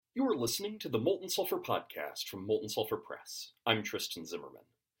You are listening to the Molten Sulfur Podcast from Molten Sulfur Press. I'm Tristan Zimmerman.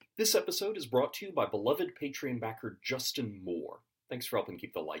 This episode is brought to you by beloved Patreon backer Justin Moore. Thanks for helping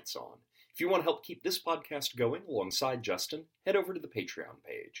keep the lights on. If you want to help keep this podcast going alongside Justin, head over to the Patreon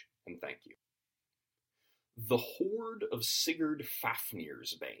page, and thank you. The Hoard of Sigurd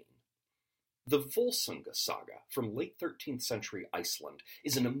Fafnirsbane. The Volsunga saga from late 13th century Iceland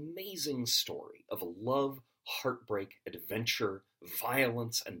is an amazing story of love, heartbreak, adventure,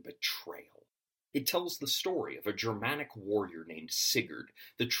 violence, and betrayal. It tells the story of a Germanic warrior named Sigurd,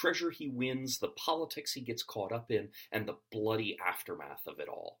 the treasure he wins, the politics he gets caught up in, and the bloody aftermath of it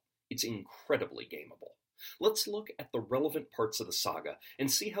all. It's incredibly gameable. Let's look at the relevant parts of the saga and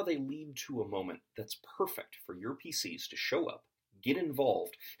see how they lead to a moment that's perfect for your PCs to show up, get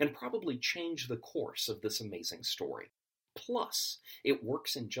involved, and probably change the course of this amazing story. Plus, it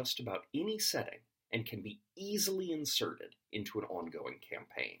works in just about any setting and can be easily inserted into an ongoing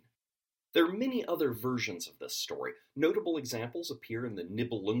campaign. There are many other versions of this story. Notable examples appear in the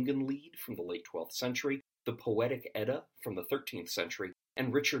Nibelungenlied from the late 12th century, the Poetic Edda from the 13th century,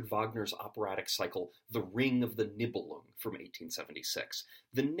 and Richard Wagner's operatic cycle The Ring of the Nibelung from 1876.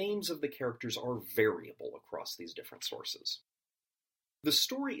 The names of the characters are variable across these different sources. The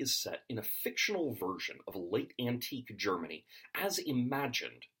story is set in a fictional version of late antique Germany as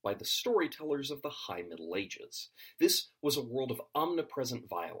imagined by the storytellers of the High Middle Ages. This was a world of omnipresent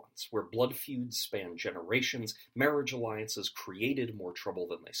violence, where blood feuds spanned generations, marriage alliances created more trouble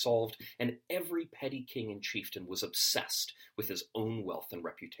than they solved, and every petty king and chieftain was obsessed with his own wealth and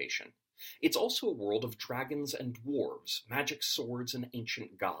reputation. It's also a world of dragons and dwarves, magic swords, and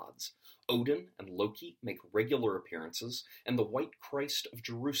ancient gods. Odin and Loki make regular appearances, and the White Christ of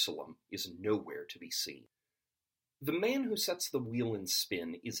Jerusalem is nowhere to be seen. The man who sets the wheel in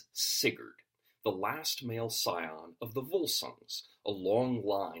spin is Sigurd, the last male scion of the Volsungs, a long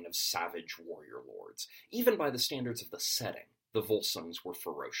line of savage warrior lords. Even by the standards of the setting, the Volsungs were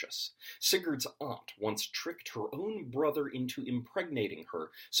ferocious. Sigurd's aunt once tricked her own brother into impregnating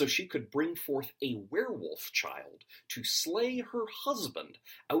her so she could bring forth a werewolf child to slay her husband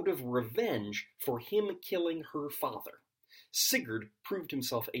out of revenge for him killing her father. Sigurd proved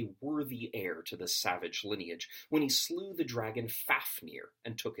himself a worthy heir to this savage lineage when he slew the dragon Fafnir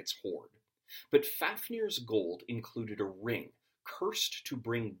and took its hoard. But Fafnir's gold included a ring, cursed to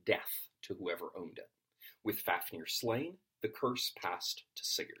bring death to whoever owned it. With Fafnir slain, the curse passed to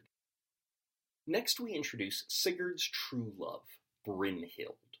Sigurd. Next we introduce Sigurd's true love,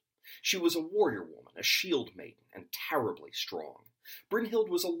 Brynhild. She was a warrior woman, a shield maiden, and terribly strong. Brynhild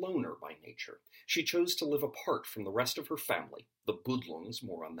was a loner by nature. She chose to live apart from the rest of her family, the Budlungs,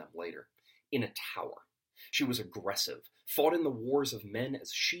 more on them later, in a tower. She was aggressive, fought in the wars of men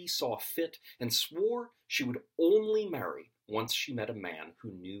as she saw fit, and swore she would only marry once she met a man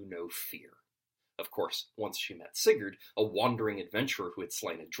who knew no fear. Of course, once she met Sigurd, a wandering adventurer who had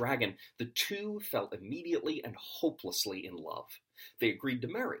slain a dragon, the two fell immediately and hopelessly in love. They agreed to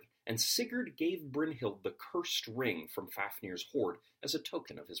marry, and Sigurd gave Brynhild the cursed ring from Fafnir's hoard as a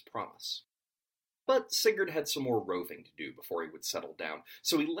token of his promise. But Sigurd had some more roving to do before he would settle down,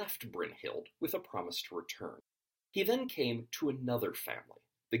 so he left Brynhild with a promise to return. He then came to another family,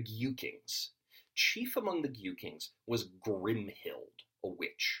 the Giukings. Chief among the Giukings was Grimhild, a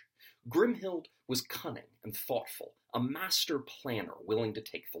witch. Grimhild was cunning and thoughtful, a master planner willing to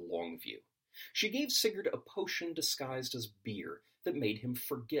take the long view. She gave Sigurd a potion disguised as beer that made him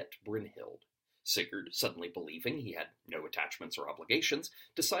forget Brynhild. Sigurd, suddenly believing he had no attachments or obligations,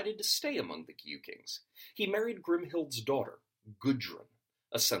 decided to stay among the Giukings. He married Grimhild's daughter, Gudrun,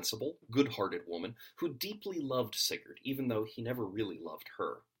 a sensible, good-hearted woman who deeply loved Sigurd, even though he never really loved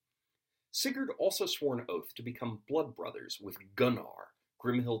her. Sigurd also swore an oath to become blood brothers with Gunnar,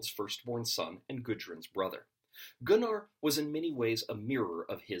 Grimhild's firstborn son and Gudrun's brother. Gunnar was in many ways a mirror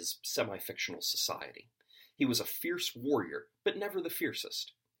of his semi-fictional society. He was a fierce warrior, but never the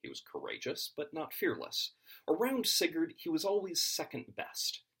fiercest. He was courageous, but not fearless. Around Sigurd, he was always second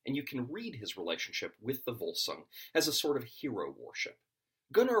best, and you can read his relationship with the Volsung as a sort of hero worship.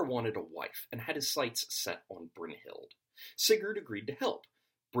 Gunnar wanted a wife and had his sights set on Brynhild. Sigurd agreed to help.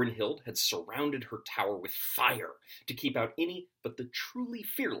 Brynhild had surrounded her tower with fire to keep out any but the truly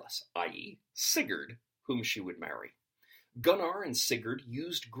fearless, i.e., Sigurd, whom she would marry. Gunnar and Sigurd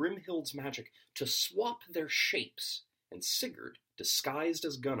used Grimhild's magic to swap their shapes, and Sigurd, disguised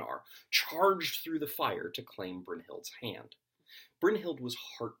as Gunnar, charged through the fire to claim Brynhild's hand. Brynhild was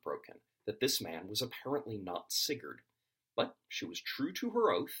heartbroken that this man was apparently not Sigurd, but she was true to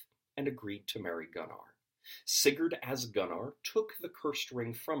her oath and agreed to marry Gunnar. Sigurd as Gunnar took the cursed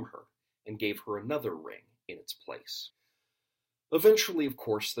ring from her and gave her another ring in its place. Eventually, of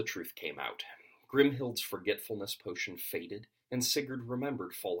course, the truth came out. Grimhild's forgetfulness potion faded, and Sigurd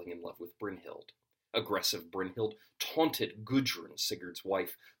remembered falling in love with Brynhild. Aggressive Brynhild taunted Gudrun, Sigurd's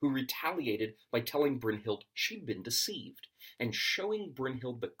wife, who retaliated by telling Brynhild she'd been deceived, and showing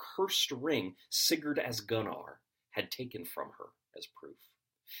Brynhild the cursed ring Sigurd as Gunnar had taken from her as proof.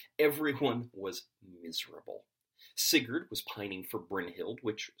 Everyone was miserable. Sigurd was pining for Brynhild,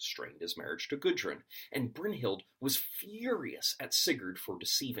 which strained his marriage to Gudrun, and Brynhild was furious at Sigurd for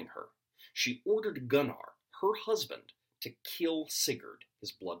deceiving her. She ordered Gunnar, her husband, to kill Sigurd,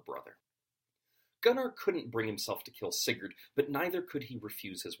 his blood brother. Gunnar couldn't bring himself to kill Sigurd, but neither could he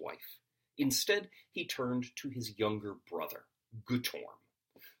refuse his wife. Instead, he turned to his younger brother, Guttorm.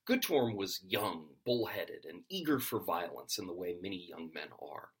 Guttorm was young, bullheaded, and eager for violence in the way many young men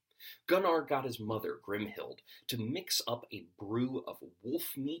are. Gunnar got his mother, Grimhild, to mix up a brew of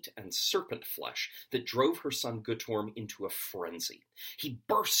wolf meat and serpent flesh that drove her son Guttorm into a frenzy. He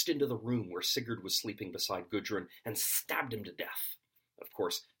burst into the room where Sigurd was sleeping beside Gudrun and stabbed him to death. Of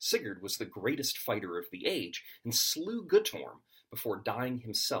course, Sigurd was the greatest fighter of the age and slew Guttorm before dying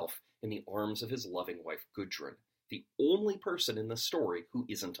himself in the arms of his loving wife Gudrun, the only person in the story who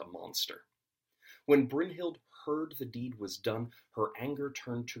isn't a monster. When Brynhild heard the deed was done, her anger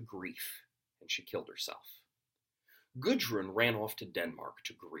turned to grief, and she killed herself. Gudrun ran off to Denmark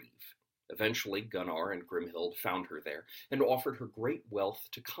to grieve. Eventually, Gunnar and Grimhild found her there and offered her great wealth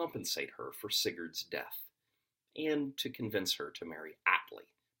to compensate her for Sigurd's death, and to convince her to marry Atli,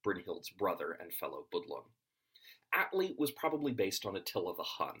 Brynhild's brother and fellow Budlung. Atli was probably based on Attila the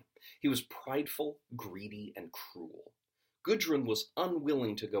Hun. He was prideful, greedy, and cruel. Gudrun was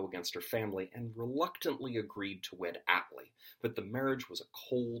unwilling to go against her family and reluctantly agreed to wed Atli, but the marriage was a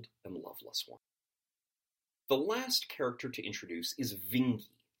cold and loveless one. The last character to introduce is Vingi,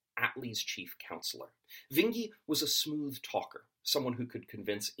 Atli's chief counselor. Vingi was a smooth talker, someone who could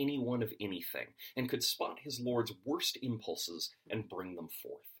convince anyone of anything, and could spot his lord's worst impulses and bring them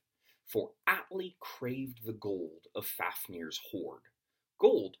forth. For Atli craved the gold of Fafnir's hoard,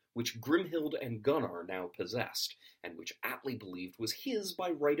 gold which Grimhild and Gunnar now possessed, and which Atli believed was his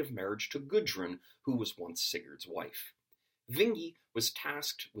by right of marriage to Gudrun, who was once Sigurd's wife. Vingi was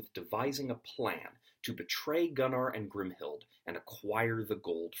tasked with devising a plan to betray Gunnar and Grimhild and acquire the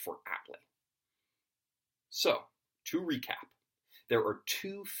gold for Atli. So, to recap, there are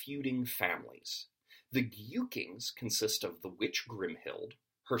two feuding families. The Giukings consist of the witch Grimhild,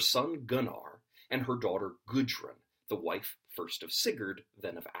 her son Gunnar, and her daughter Gudrun, the wife first of Sigurd,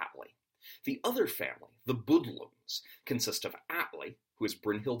 then of Atli. The other family, the Budlungs, consist of Atli, who is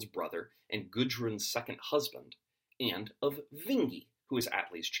Brynhild's brother and Gudrun's second husband, and of Vingi, who is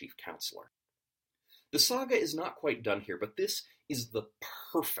Atli's chief counselor. The saga is not quite done here, but this is the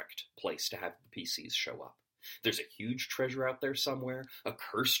perfect place to have the PCs show up. There's a huge treasure out there somewhere, a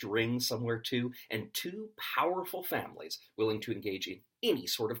cursed ring somewhere too, and two powerful families willing to engage in any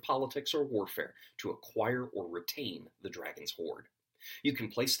sort of politics or warfare to acquire or retain the dragon's hoard. You can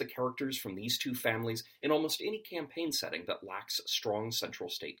place the characters from these two families in almost any campaign setting that lacks strong central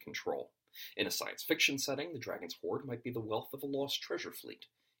state control. In a science fiction setting, the dragon's hoard might be the wealth of a lost treasure fleet.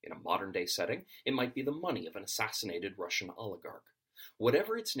 In a modern-day setting, it might be the money of an assassinated Russian oligarch.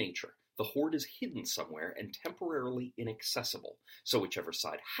 Whatever its nature, the hoard is hidden somewhere and temporarily inaccessible, so whichever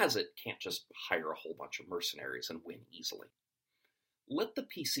side has it can't just hire a whole bunch of mercenaries and win easily. Let the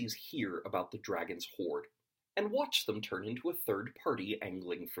PCs hear about the dragon's hoard, and watch them turn into a third party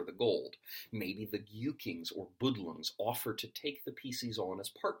angling for the gold. Maybe the Giukings or Budlungs offer to take the PCs on as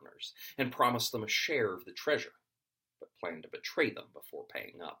partners, and promise them a share of the treasure, but plan to betray them before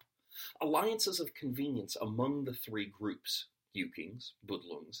paying up. Alliances of convenience among the three groups, Giukings,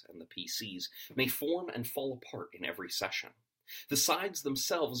 Budlungs, and the PCs, may form and fall apart in every session. The sides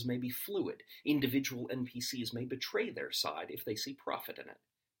themselves may be fluid. Individual NPCs may betray their side if they see profit in it.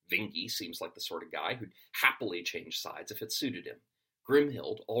 Vingi seems like the sort of guy who'd happily change sides if it suited him.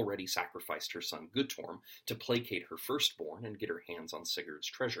 Grimhild already sacrificed her son Guttorm to placate her firstborn and get her hands on Sigurd's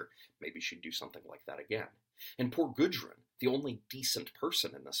treasure. Maybe she'd do something like that again. And poor Gudrun, the only decent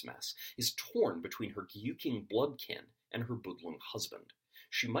person in this mess, is torn between her Giuking bloodkin and her Budlung husband.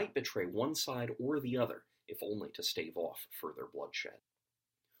 She might betray one side or the other, if only to stave off further bloodshed.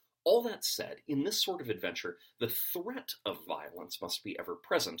 All that said, in this sort of adventure, the threat of violence must be ever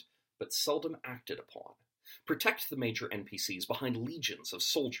present, but seldom acted upon. Protect the major NPCs behind legions of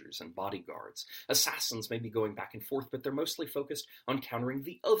soldiers and bodyguards. Assassins may be going back and forth, but they're mostly focused on countering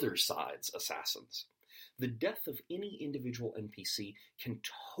the other side's assassins. The death of any individual NPC can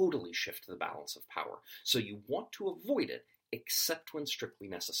totally shift the balance of power, so you want to avoid it except when strictly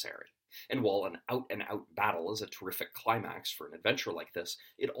necessary. And while an out-and-out battle is a terrific climax for an adventure like this,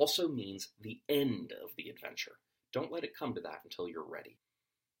 it also means the end of the adventure. Don't let it come to that until you're ready.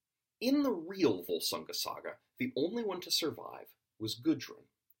 In the real Volsunga saga, the only one to survive was Gudrun.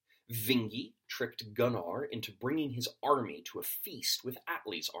 Vingi tricked Gunnar into bringing his army to a feast with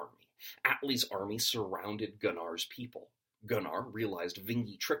Atli's army. Atli's army surrounded Gunnar's people. Gunnar realized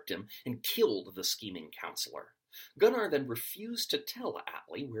Vingi tricked him and killed the scheming counselor. Gunnar then refused to tell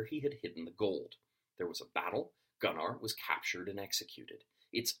Atli where he had hidden the gold. There was a battle. Gunnar was captured and executed.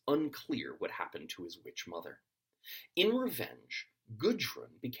 It's unclear what happened to his witch mother. In revenge,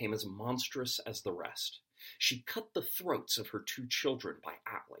 Gudrun became as monstrous as the rest. She cut the throats of her 2 children by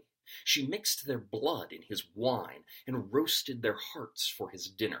Atli. She mixed their blood in his wine and roasted their hearts for his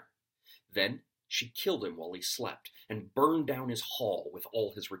dinner. Then she killed him while he slept and burned down his hall with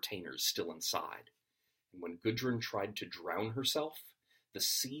all his retainers still inside. And when Gudrun tried to drown herself, the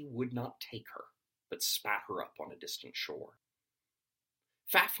sea would not take her, but spat her up on a distant shore.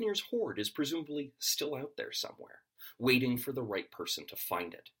 Fafnir's hoard is presumably still out there somewhere, waiting for the right person to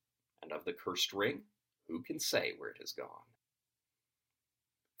find it. And of the cursed ring, who can say where it has gone?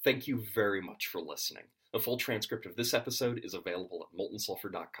 Thank you very much for listening. A full transcript of this episode is available at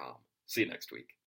moltensulfur.com. See you next week.